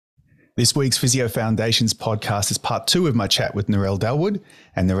This week's Physio Foundations podcast is part 2 of my chat with Narelle Dalwood.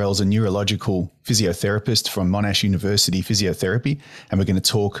 And Narelle's a neurological physiotherapist from Monash University Physiotherapy. And we're going to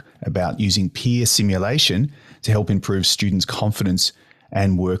talk about using peer simulation to help improve students' confidence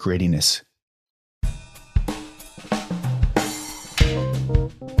and work readiness.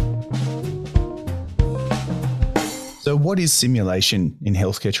 So what is simulation in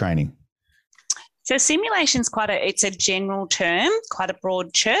healthcare training? So simulation is it's a general term, quite a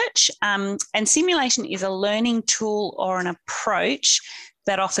broad church. And simulation is a learning tool or an approach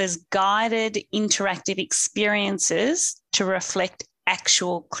that offers guided interactive experiences to reflect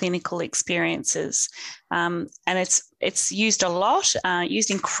actual clinical experiences. And it's used a lot,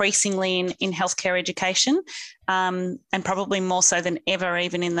 used increasingly in healthcare education, and probably more so than ever,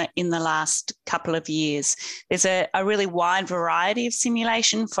 even in the last couple of years. There's a really wide variety of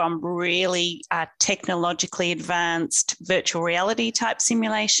simulation, from really technologically advanced virtual reality type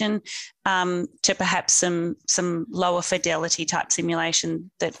simulation to perhaps some lower fidelity type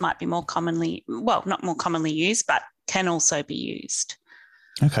simulation that might be not more commonly used, but can also be used.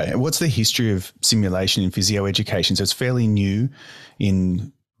 Okay. What's the history of simulation in physio education? So it's fairly new,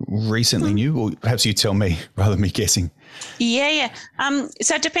 recently new, or perhaps you tell me rather than me guessing. Yeah.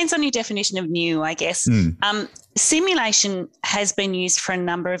 So it depends on your definition of new, I guess. Simulation has been used for a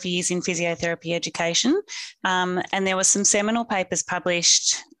number of years in physiotherapy education. And there were some seminal papers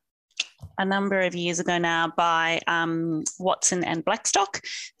published a number of years ago now by Watson and Blackstock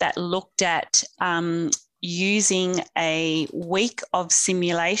that looked at using a week of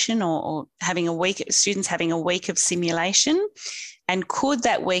simulation or students having a week of simulation, and could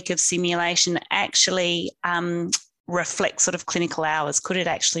that week of simulation actually reflect sort of clinical hours? Could it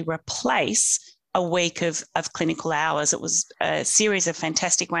actually replace a week of clinical hours? It was a series of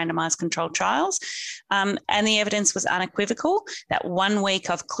fantastic randomised controlled trials, and the evidence was unequivocal that 1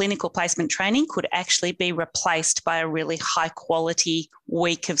 week of clinical placement training could actually be replaced by a really high quality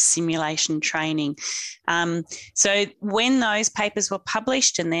week of simulation training. So when those papers were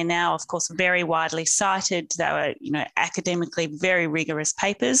published, and they're now, of course, very widely cited, they were, academically very rigorous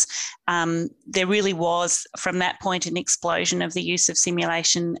papers. There really was, from that point, an explosion of the use of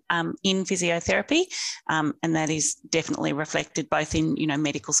simulation in physiotherapy, and that is definitely reflected both in,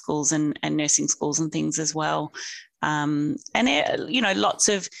 medical schools and nursing schools and things as well. And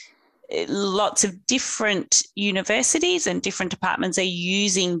lots of different universities and different departments are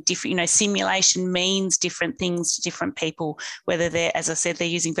using different, simulation means different things to different people, whether they're, as I said, they're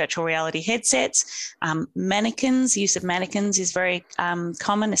using virtual reality headsets, use of mannequins is very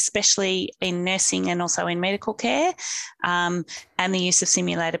common, especially in nursing and also in medical care. And the use of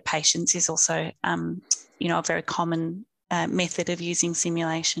simulated patients is also, a very common method of using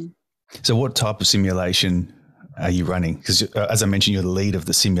simulation. So what type of simulation are you running? Because as I mentioned, you're the lead of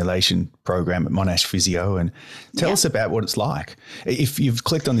the simulation program at Monash Physio, and tell us about what it's like. If you've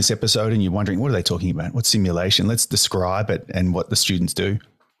clicked on this episode and you're wondering, what are they talking about? What's simulation? Let's describe it and what the students do.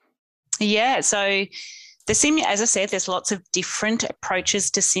 Yeah. So as I said, there's lots of different approaches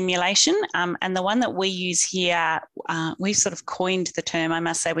to simulation. And the one that we use here, we've sort of coined the term, I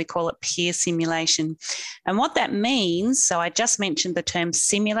must say, we call it peer simulation. And what that means, so I just mentioned the term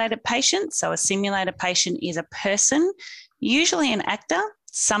simulated patient. So a simulated patient is a person, usually an actor,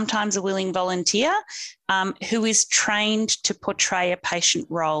 sometimes a willing volunteer, who is trained to portray a patient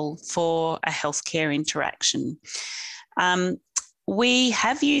role for a healthcare interaction. We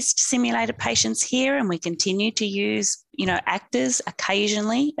have used simulated patients here, and we continue to use, actors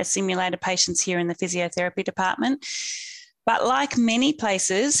occasionally as simulated patients here in the physiotherapy department. But like many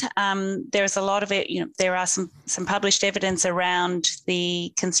places, there is a lot of it, there are some published evidence around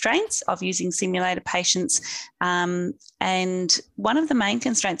the constraints of using simulated patients. And one of the main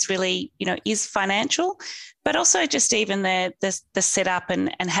constraints really, is financial, but also just even the setup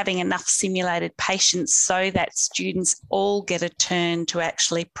and having enough simulated patients so that students all get a turn to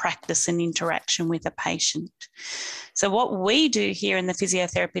actually practice an interaction with a patient. So what we do here in the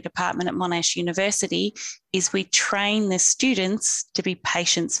physiotherapy department at Monash University is we train the students to be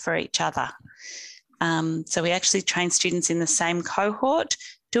patients for each other. So we actually train students in the same cohort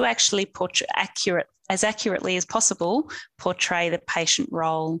to actually as accurately as possible, portray the patient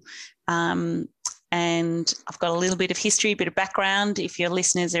role. And I've got a little bit of history, a bit of background, if your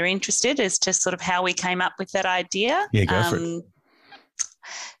listeners are interested, as to sort of how we came up with that idea. Yeah, go for it.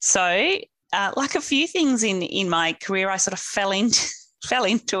 So like a few things in my career, I sort of fell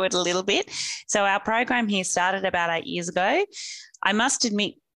into it a little bit. So our program here started about 8 years ago. I must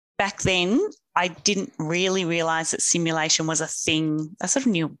admit, back then, I didn't really realise that simulation was a thing. I sort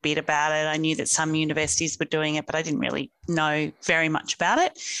of knew a bit about it. I knew that some universities were doing it, but I didn't really know very much about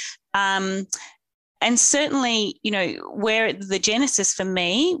it. And certainly, where the genesis for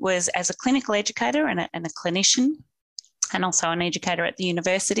me was as a clinical educator and a clinician, and also an educator at the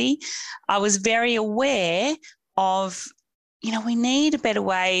university, I was very aware of, we need a better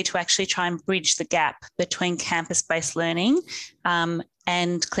way to actually try and bridge the gap between campus-based learning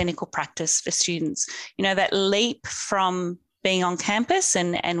and clinical practice for students. That leap from being on campus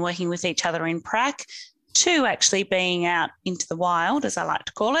and working with each other in prac to actually being out into the wild, as I like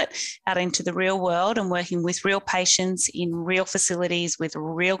to call it, out into the real world and working with real patients in real facilities with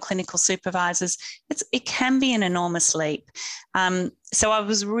real clinical supervisors, it can be an enormous leap. So I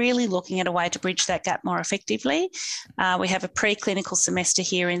was really looking at a way to bridge that gap more effectively. We have a preclinical semester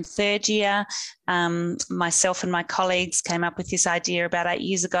here in third year. Myself and my colleagues came up with this idea about 8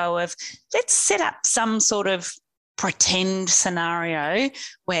 years ago of let's set up some sort of pretend scenario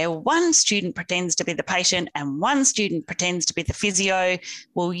where one student pretends to be the patient and one student pretends to be the physio.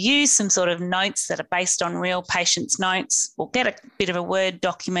 We'll use some sort of notes that are based on real patients' notes. We'll get a bit of a Word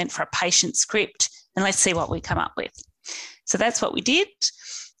document for a patient script and let's see what we come up with. So that's what we did.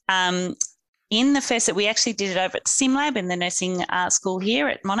 In the first, we actually did it over at SimLab in the nursing school here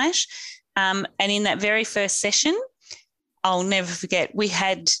at Monash. And in that very first session, I'll never forget, we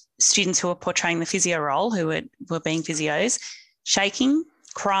had students who were portraying the physio role, who were being physios, shaking,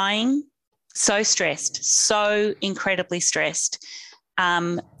 crying, so stressed, so incredibly stressed.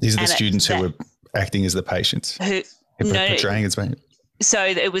 These are the students who were acting as the patients, portraying as patients. So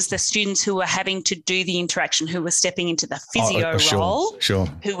it was the students who were having to do the interaction, who were stepping into the physio role,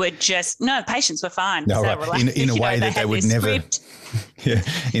 who were the patients were fine. No, right. In a way that they would never,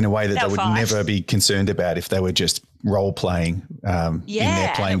 in a way that they would never be concerned about if they were just role playing in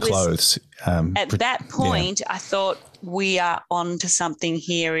their plain clothes. At that point, I thought we are on to something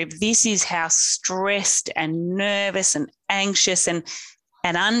here. If this is how stressed and nervous and anxious and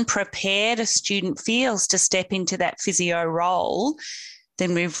unprepared a student feels to step into that physio role,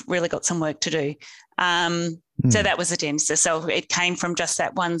 then we've really got some work to do. So that was the genesis. So it came from just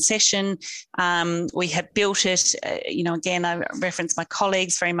that one session. We have built it, again, I reference my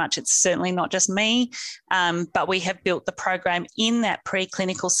colleagues very much. It's certainly not just me, but we have built the program in that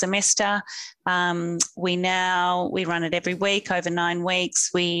preclinical semester. We run it every week over 9 weeks.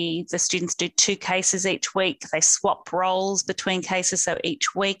 The students do 2 cases each week. They swap roles between cases. So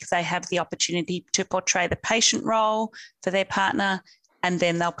each week they have the opportunity to portray the patient role for their partner, and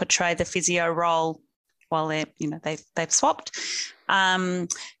then they'll portray the physio role while they've swapped.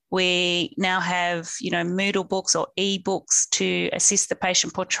 We now have, Moodle books or e-books to assist the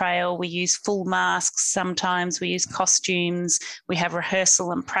patient portrayal. We use full masks sometimes. We use costumes. We have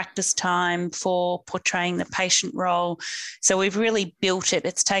rehearsal and practice time for portraying the patient role. So we've really built it.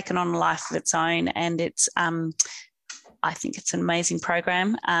 It's taken on a life of its own, and it's I think it's an amazing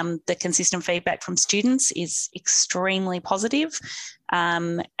program. The consistent feedback from students is extremely positive,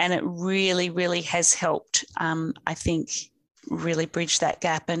 and it really, really has helped, I think, really bridge that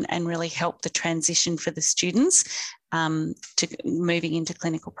gap and really help the transition for the students to moving into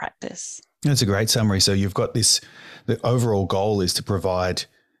clinical practice. That's a great summary. So you've got the overall goal is to provide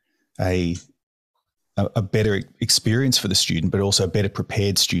a better experience for the student, but also a better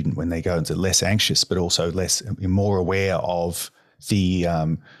prepared student when they go into less anxious, but also more aware of the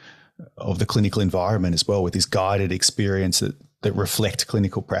clinical environment as well, with this guided experience that reflect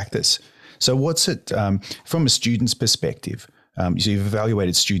clinical practice. So what's it from a student's perspective? So you've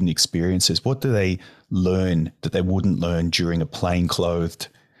evaluated student experiences. What do they learn that they wouldn't learn during a plain-clothed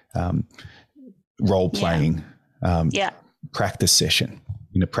role-playing practice session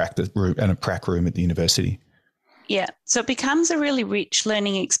in a practice room and a prac room at the university? Yeah, so it becomes a really rich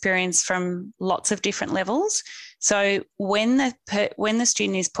learning experience from lots of different levels. So when the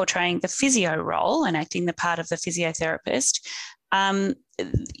student is portraying the physio role and acting the part of the physiotherapist,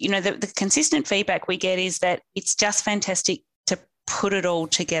 the consistent feedback we get is that it's just fantastic to put it all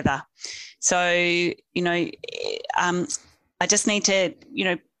together. So, I just need to,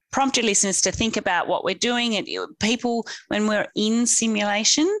 prompt your listeners to think about what we're doing. And people, when we're in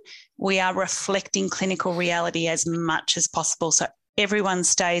simulation, we are reflecting clinical reality as much as possible. So everyone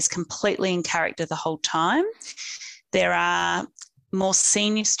stays completely in character the whole time. There are more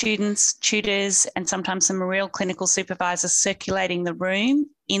senior students, tutors, and sometimes some real clinical supervisors circulating the room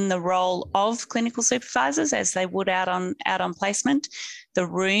in the role of clinical supervisors as they would out on placement. The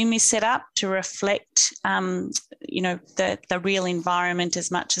room is set up to reflect, the real environment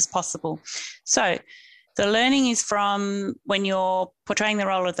as much as possible. So the learning is from when you're portraying the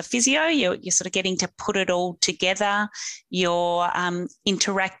role of the physio. You're sort of getting to put it all together. You're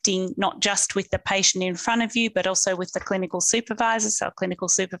interacting not just with the patient in front of you, but also with the clinical supervisor. So a clinical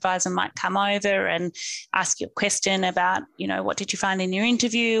supervisor might come over and ask you a question about, what did you find in your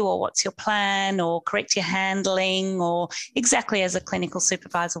interview, or what's your plan, or correct your handling, or exactly as a clinical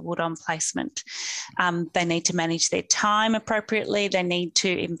supervisor would on placement. They need to manage their time appropriately. They need to,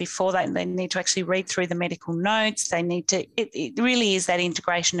 even before that, they need to actually read through the medical notes. They need to, it really is that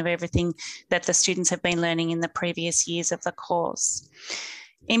integration of everything that the students have been learning in the previous years of the course.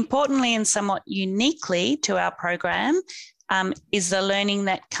 Importantly and somewhat uniquely to our program is the learning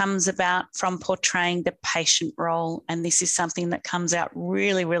that comes about from portraying the patient role. And this is something that comes out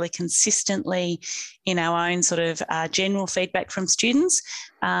really, really consistently in our own sort of general feedback from students,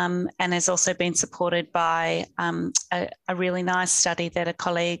 and has also been supported by a really nice study that a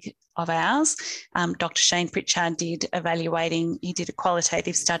colleague of ours, Dr. Shane Pritchard, did he did a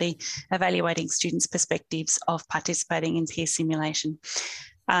qualitative study evaluating students' perspectives of participating in peer simulation.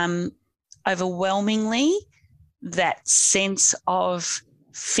 Overwhelmingly, that sense of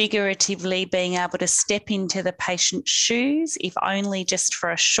figuratively being able to step into the patient's shoes, if only just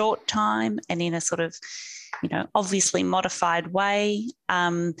for a short time and in a sort of, obviously modified way.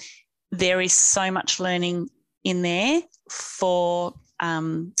 There is so much learning in there for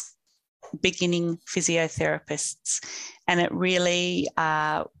beginning physiotherapists. And it really,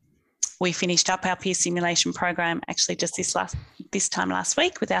 we finished up our peer simulation program actually just this time last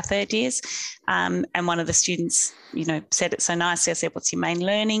week with our third years. And one of the students, said it so nicely. I said, what's your main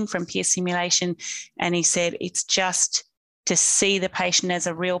learning from peer simulation? And he said, it's just to see the patient as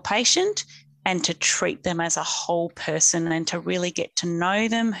a real patient and to treat them as a whole person and to really get to know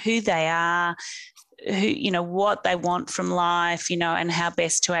them, who they are, what they want from life, and how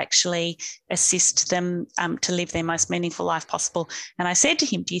best to actually assist them to live their most meaningful life possible. And I said to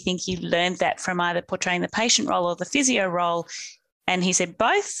him, do you think you learned that from either portraying the patient role or the physio role? And he said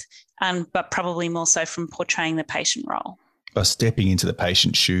both, but probably more so from portraying the patient role. By stepping into the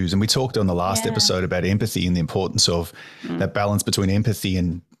patient's shoes. And we talked on the last episode about empathy and the importance of that balance between empathy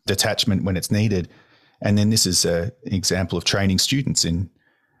and detachment when it's needed. And then this is an example of training students in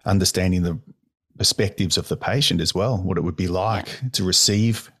understanding the perspectives of the patient as well, what it would be like to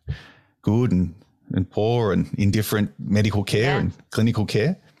receive good and poor and indifferent medical care and clinical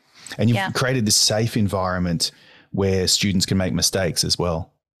care. And you've created this safe environment where students can make mistakes as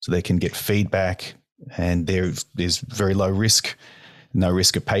well. So they can get feedback, and there's very low risk, no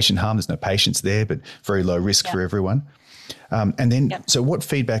risk of patient harm. There's no patients there, but very low risk for everyone. And then, so what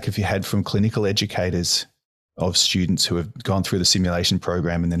feedback have you had from clinical educators of students who have gone through the simulation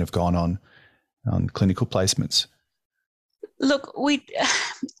program and then have gone on clinical placements? Look,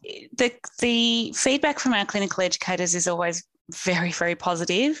 the feedback from our clinical educators is always very, very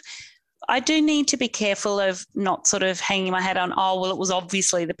positive. I do need to be careful of not sort of hanging my hat on, it was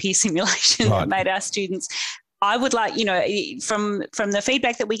obviously the peer simulation that made our students. I would like, from the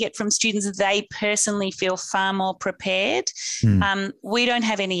feedback that we get from students, they personally feel far more prepared. We don't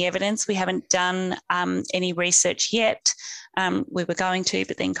have any evidence. We haven't done any research yet. We were going to,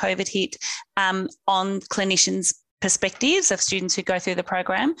 but then COVID hit, on clinicians' perspectives of students who go through the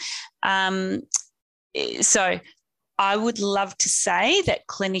program. So I would love to say that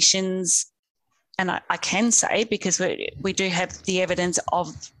clinicians, and I can say because we do have the evidence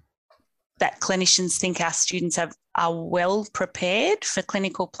of that clinicians think our students are well prepared for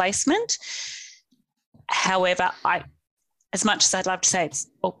clinical placement. However, as much as I'd love to say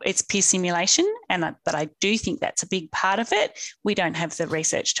it's peer simulation, but I do think that's a big part of it, we don't have the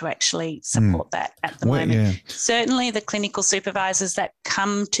research to actually support that at the moment. Yeah. Certainly the clinical supervisors that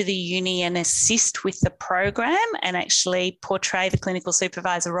come to the uni and assist with the program and actually portray the clinical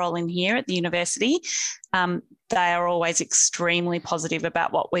supervisor role in here at the university, they are always extremely positive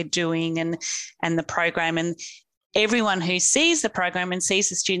about what we're doing and the program. And everyone who sees the program and sees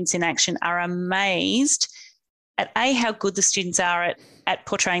the students in action are amazed at how good the students are at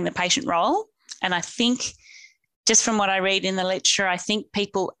portraying the patient role. And I think just from what I read in the literature, I think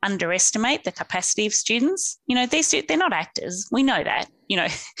people underestimate the capacity of students. They're not actors. We know that,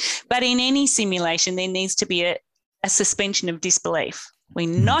 but in any simulation, there needs to be a suspension of disbelief. We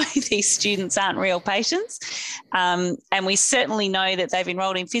know these students aren't real patients, and we certainly know that they've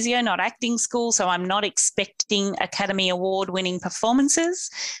enrolled in physio, not acting school, so I'm not expecting Academy Award-winning performances.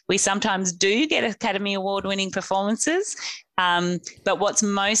 We sometimes do get Academy Award-winning performances, but what's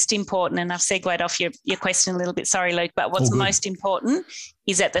most important, and I've segued off your question a little bit, sorry, Luke, but what's most important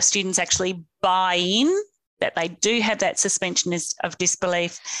is that the students actually buy in that they do have that suspension of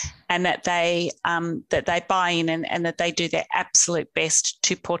disbelief, and that they buy in and that they do their absolute best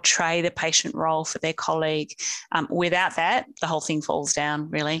to portray the patient role for their colleague. Without that, the whole thing falls down,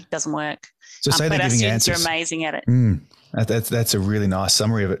 really. Doesn't work. So say they're but our giving students answers. are amazing at it. That's a really nice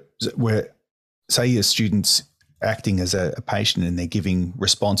summary of it. Where, say your student's acting as a patient and they're giving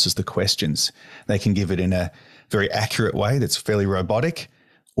responses to questions, they can give it in a very accurate way that's fairly robotic,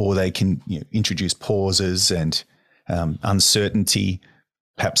 or they can introduce pauses and uncertainty,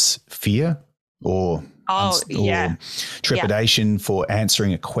 perhaps fear or trepidation for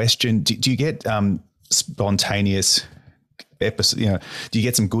answering a question. Do you get spontaneous episode? Do you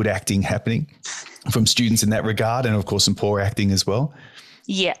get some good acting happening from students in that regard, and of course some poor acting as well?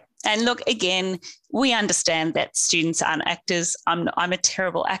 Yeah. And look, again, we understand that students aren't actors. I'm a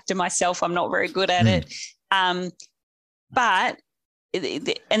terrible actor myself. I'm not very good at it. But,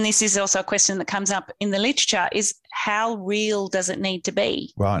 and this is also a question that comes up in the literature, is how real does it need to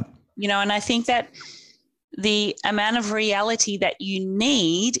be? Right. And I think that the amount of reality that you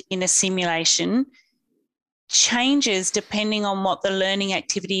need in a simulation changes depending on what the learning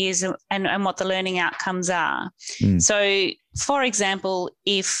activity is and what the learning outcomes are. So, for example,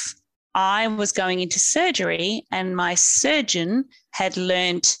 if I was going into surgery and my surgeon had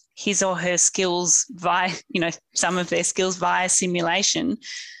learnt his or her skills via, some of their skills via simulation,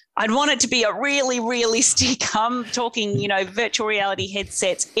 I'd want it to be a really realistic, I'm talking, virtual reality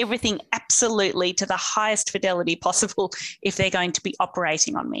headsets, everything absolutely to the highest fidelity possible if they're going to be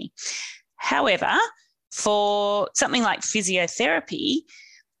operating on me. However, for something like physiotherapy,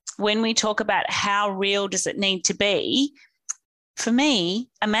 when we talk about how real does it need to be, for me,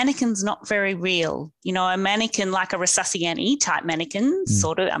 a mannequin's not very real. A mannequin like a Resusciani type mannequin,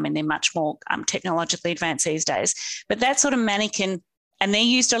 sort of, they're much more technologically advanced these days, but that sort of mannequin, and they're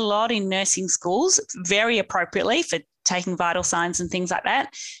used a lot in nursing schools, very appropriately for taking vital signs and things like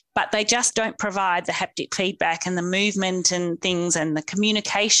that, but they just don't provide the haptic feedback and the movement and things and the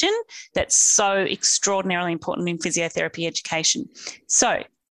communication that's so extraordinarily important in physiotherapy education. So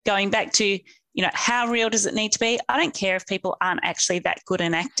going back to, how real does it need to be? I don't care if people aren't actually that good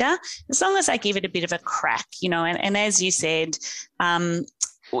an actor, as long as I give it a bit of a crack, and as you said,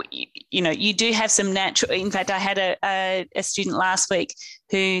 you do have some natural. In fact, I had a student last week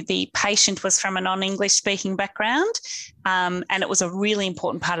who the patient was from a non-English speaking background, and it was a really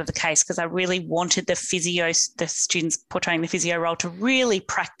important part of the case because I really wanted the students portraying the physio role to really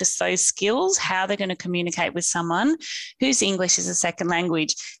practice those skills, how they're going to communicate with someone whose English is a second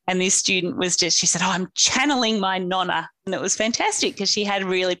language. And this student she said, I'm channeling my nonna. And it was fantastic because she had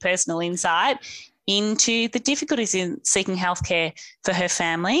really personal insight into the difficulties in seeking healthcare for her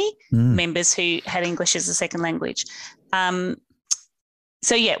family members who had English as a second language.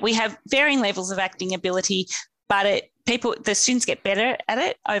 So, we have varying levels of acting ability, but the students get better at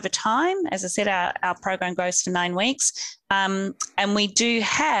it over time. As I said, our program goes for 9 weeks, and we do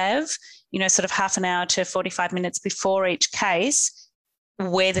have, sort of half an hour to 45 minutes before each case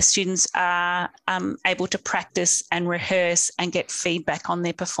where the students are able to practice and rehearse and get feedback on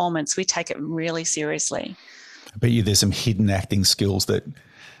their performance. We take it really seriously. I bet you there's some hidden acting skills that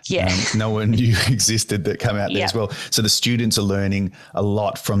no one knew existed that come out there as well. So the students are learning a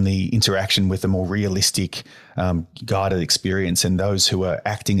lot from the interaction with a more realistic guided experience, and those who are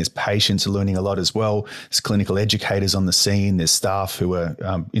acting as patients are learning a lot as well. There's clinical educators on the scene. There's staff who are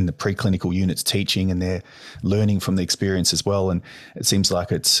in the preclinical units teaching, and they're learning from the experience as well. And it seems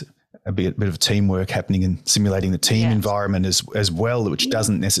like it's a bit of teamwork happening and simulating the team environment as well, which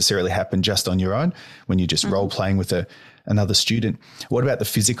doesn't necessarily happen just on your own when you're just role playing with another student. What about the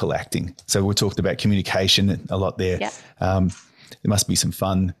physical acting? So we talked about communication a lot there. Yep. There must be some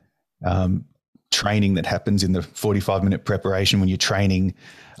fun training that happens in the 45-minute preparation when you're training.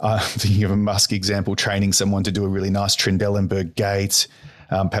 Thinking of a Musk example, training someone to do a really nice Trendelenburg gait,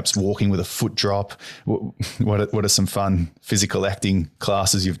 perhaps walking with a foot drop. What are some fun physical acting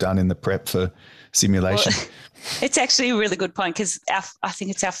classes you've done in the prep for simulation? Well, it's actually a really good point because I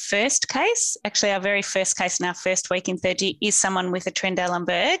think it's our first case, actually our very first case in our first week in third year is someone with a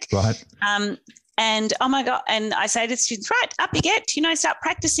Trendelenburg. Right. And oh my God, and I say to students, right, up you get, start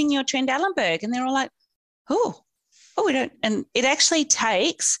practicing your Trendelenburg. And they're all like, oh, we don't. And it actually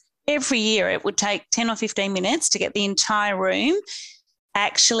takes, every year it would take 10 or 15 minutes to get the entire room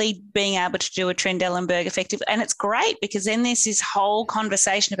actually being able to do a Trendelenburg effective. And it's great because then there's this whole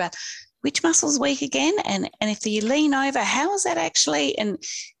conversation about which muscle's weak again, and if you lean over, how is that actually? And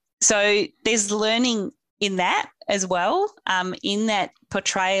so there's learning in that as well, in that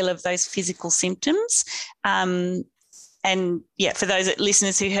portrayal of those physical symptoms. And yeah, for those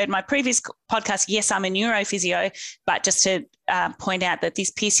listeners who heard my previous podcast, yes, I'm a neurophysio, but just to point out that this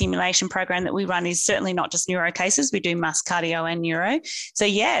peer simulation program that we run is certainly not just neuro cases. We do mus, cardio, and neuro. So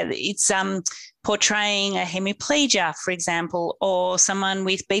yeah, it's portraying a hemiplegia, for example, or someone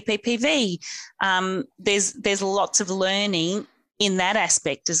with BPPV. There's lots of learning in that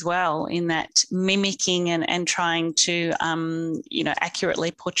aspect as well, in that mimicking and trying to, accurately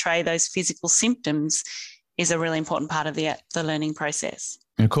portray those physical symptoms is a really important part of the learning process.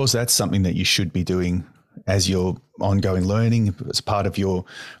 And of course, that's something that you should be doing as your ongoing learning, as part of your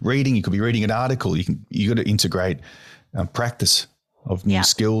reading. You could be reading an article. You got to integrate practice of new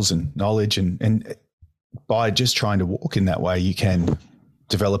skills and knowledge, and by just trying to walk in that way, you can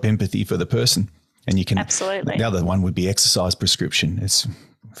develop empathy for the person. And you can, absolutely. The other one would be exercise prescription. It's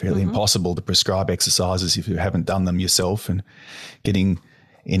fairly impossible to prescribe exercises if you haven't done them yourself, and getting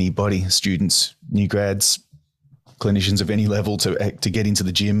anybody, students, new grads, clinicians of any level to get into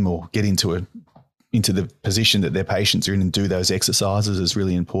the gym or get into the position that their patients are in and do those exercises is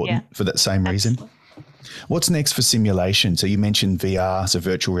really important for that same reason. What's next for simulation? So you mentioned VR, so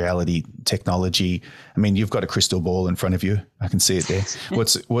virtual reality technology. I mean, you've got a crystal ball in front of you. I can see it there.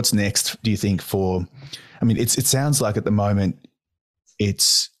 What's next, do you think, for, I mean, it sounds like at the moment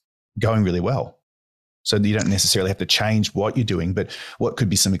it's going really well. So you don't necessarily have to change what you're doing, but what could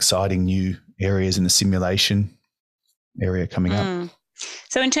be some exciting new areas in the simulation area coming up?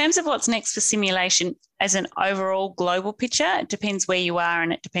 So in terms of what's next for simulation as an overall global picture, it depends where you are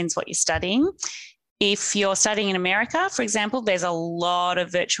and it depends what you're studying. If you're studying in America, for example, there's a lot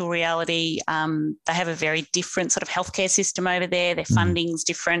of virtual reality. They have a very different sort of healthcare system over there. Their funding's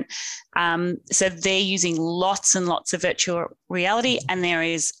different. So they're using lots and lots of virtual reality, and there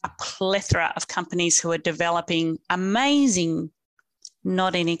is a plethora of companies who are developing amazing,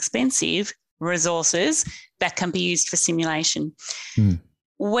 not inexpensive resources that can be used for simulation.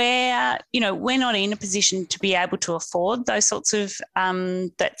 Where, we're not in a position to be able to afford those sorts of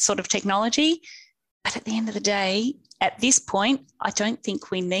that sort of technology. But at the end of the day, at this point, I don't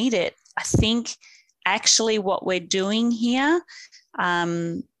think we need it. I think actually what we're doing here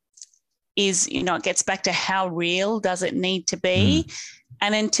is, it gets back to how real does it need to be?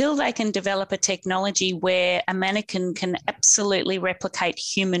 And until they can develop a technology where a mannequin can absolutely replicate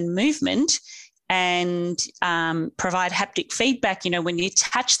human movement and provide haptic feedback, when you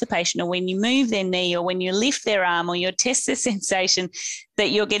touch the patient or when you move their knee or when you lift their arm or you test the sensation, that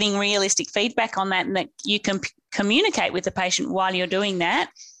you're getting realistic feedback on that and that you can communicate with the patient while you're doing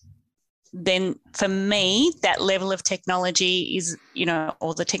that, then for me, that level of technology is,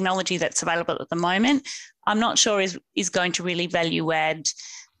 or the technology that's available at the moment, I'm not sure is going to really value add.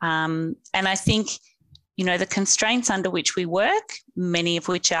 And I think, the constraints under which we work, many of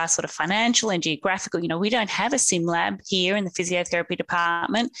which are sort of financial and geographical, we don't have a sim lab here in the physiotherapy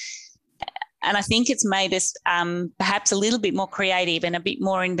department. And I think it's made us perhaps a little bit more creative and a bit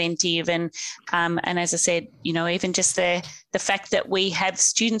more inventive. And as I said, even just the fact that we have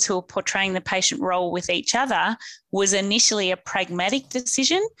students who are portraying the patient role with each other was initially a pragmatic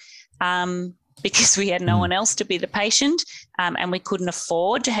decision. Because we had no one else to be the patient, and we couldn't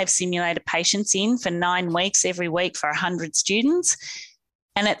afford to have simulated patients in for 9 weeks every week for 100 students.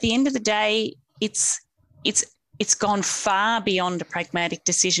 And at the end of the day, it's gone far beyond a pragmatic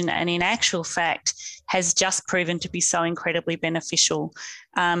decision, and in actual fact has just proven to be so incredibly beneficial.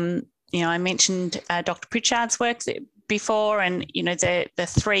 I mentioned Dr. Pritchard's work before, and the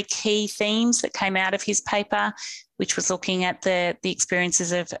 3 key themes that came out of his paper, which was looking at the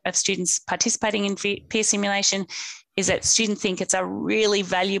experiences of students participating in peer simulation, is that students think it's a really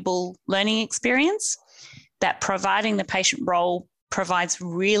valuable learning experience, that providing the patient role provides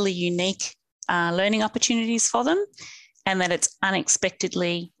really unique learning opportunities for them, and that it's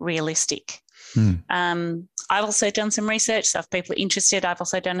unexpectedly realistic. I've also done some research, so if people are interested, I've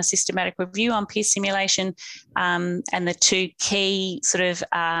also done a systematic review on peer simulation, and the 2 key sort of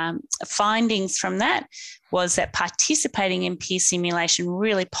findings from that was that participating in peer simulation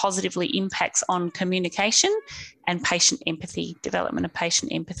really positively impacts on communication and patient empathy, development of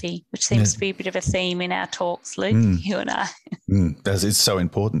patient empathy, which seems to be a bit of a theme in our talks, Luke, you and I. It's so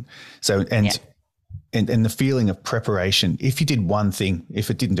important. So, and the feeling of preparation, if you did one thing, if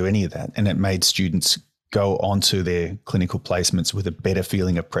it didn't do any of that, and it made students go onto their clinical placements with a better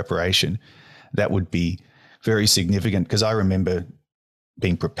feeling of preparation, that would be very significant. Because I remember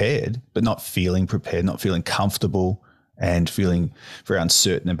being prepared, but not feeling prepared, not feeling comfortable, and feeling very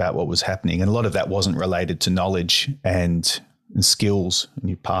uncertain about what was happening. And a lot of that wasn't related to knowledge and skills, and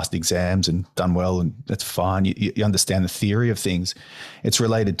you passed exams and done well, and that's fine. You understand the theory of things. It's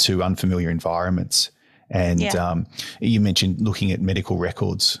related to unfamiliar environments And you mentioned looking at medical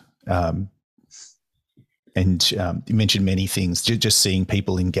records, and you mentioned many things, just seeing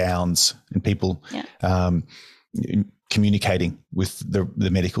people in gowns and people communicating with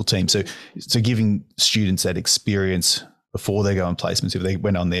the medical team. So giving students that experience before they go on placements, if they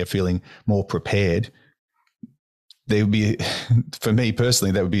went on there feeling more prepared, there would be, for me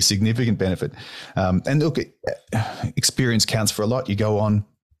personally, that would be a significant benefit. And look, experience counts for a lot. You go on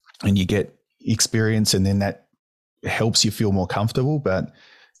and you get experience, and then that helps you feel more comfortable. But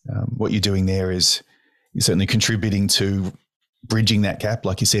what you're doing there is you're certainly contributing to bridging that gap,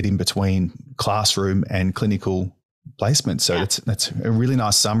 like you said, in between classroom and clinical placement. So that's a really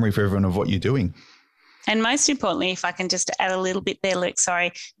nice summary for everyone of what you're doing. And most importantly, if I can just add a little bit there, Luke,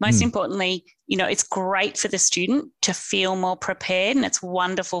 sorry. Most importantly, it's great for the student to feel more prepared, and it's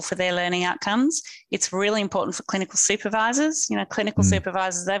wonderful for their learning outcomes. It's really important for clinical supervisors. Clinical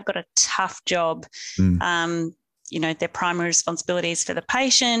supervisors, they've got a tough job. Their primary responsibilities for the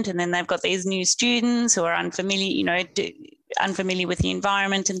patient, and then they've got these new students who are unfamiliar, unfamiliar with the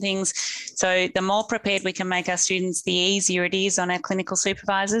environment and things. So the more prepared we can make our students, the easier it is on our clinical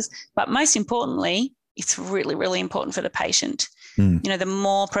supervisors. But most importantly, it's really, really important for the patient. The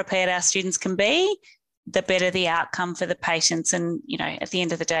more prepared our students can be, the better the outcome for the patients. And, at the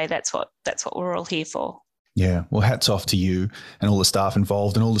end of the day, that's what we're all here for. Yeah. Well, hats off to you and all the staff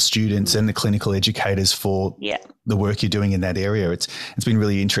involved and all the students and the clinical educators for the work you're doing in that area. It's been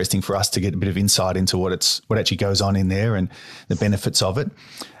really interesting for us to get a bit of insight into what actually goes on in there and the benefits of it.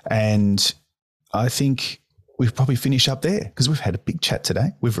 And I think we've probably finished up there because we've had a big chat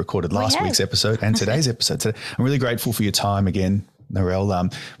today. We've recorded last week's episode and today's episode today. I'm really grateful for your time again,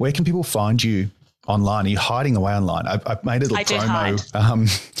 Narelle. Where can people find you online? Are you hiding away online? I've made a little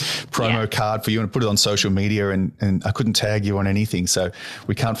promo card for you and put it on social media, and I couldn't tag you on anything, so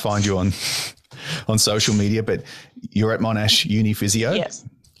we can't find you on social media, but you're at Monash Uni Physio. Yes.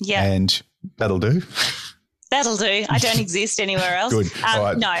 Yeah. And that'll do. That'll do. I don't exist anywhere else. Good.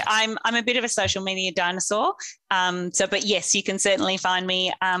 Right. No, I'm a bit of a social media dinosaur. But yes, you can certainly find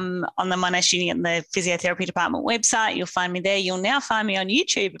me on the Monash Uni and the physiotherapy department website. You'll find me there. You'll now find me on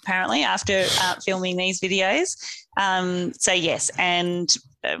YouTube, apparently, after filming these videos. So yes, and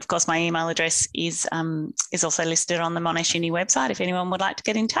of course, my email address is also listed on the Monash Uni website if anyone would like to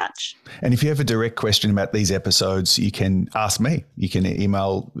get in touch. And if you have a direct question about these episodes, you can ask me. You can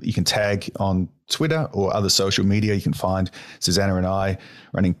email, you can tag on Twitter or other social media. You can find Susanna and I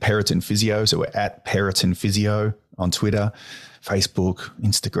running Periton Physio. So we're at Periton Physio on Twitter, Facebook,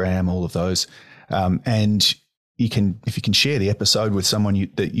 Instagram, all of those. And if you can share the episode with someone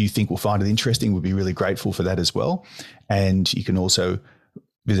that you think will find it interesting, we'd be really grateful for that as well. And you can also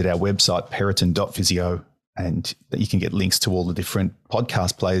visit our website, periton.physio, and you can get links to all the different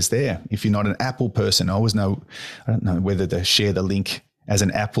podcast players there. If you're not an Apple person, I don't know whether to share the link as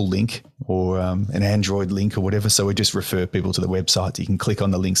an Apple link or an Android link or whatever. So we just refer people to the website. You can click on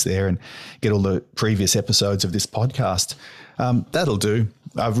the links there and get all the previous episodes of this podcast. That'll do.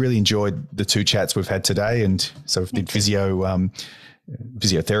 I've really enjoyed the two chats we've had today. And so we did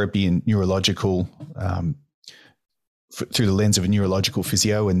physiotherapy and neurological through the lens of a neurological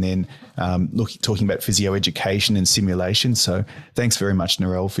physio, and then talking about physio education and simulation. So thanks very much,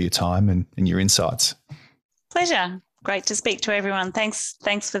 Narelle, for your time and your insights. Pleasure. Great to speak to everyone. Thanks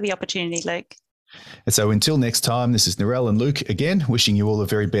for the opportunity, Luke. And so until next time, this is Narelle and Luke again, wishing you all the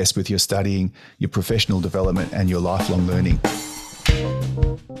very best with your studying, your professional development and your lifelong learning.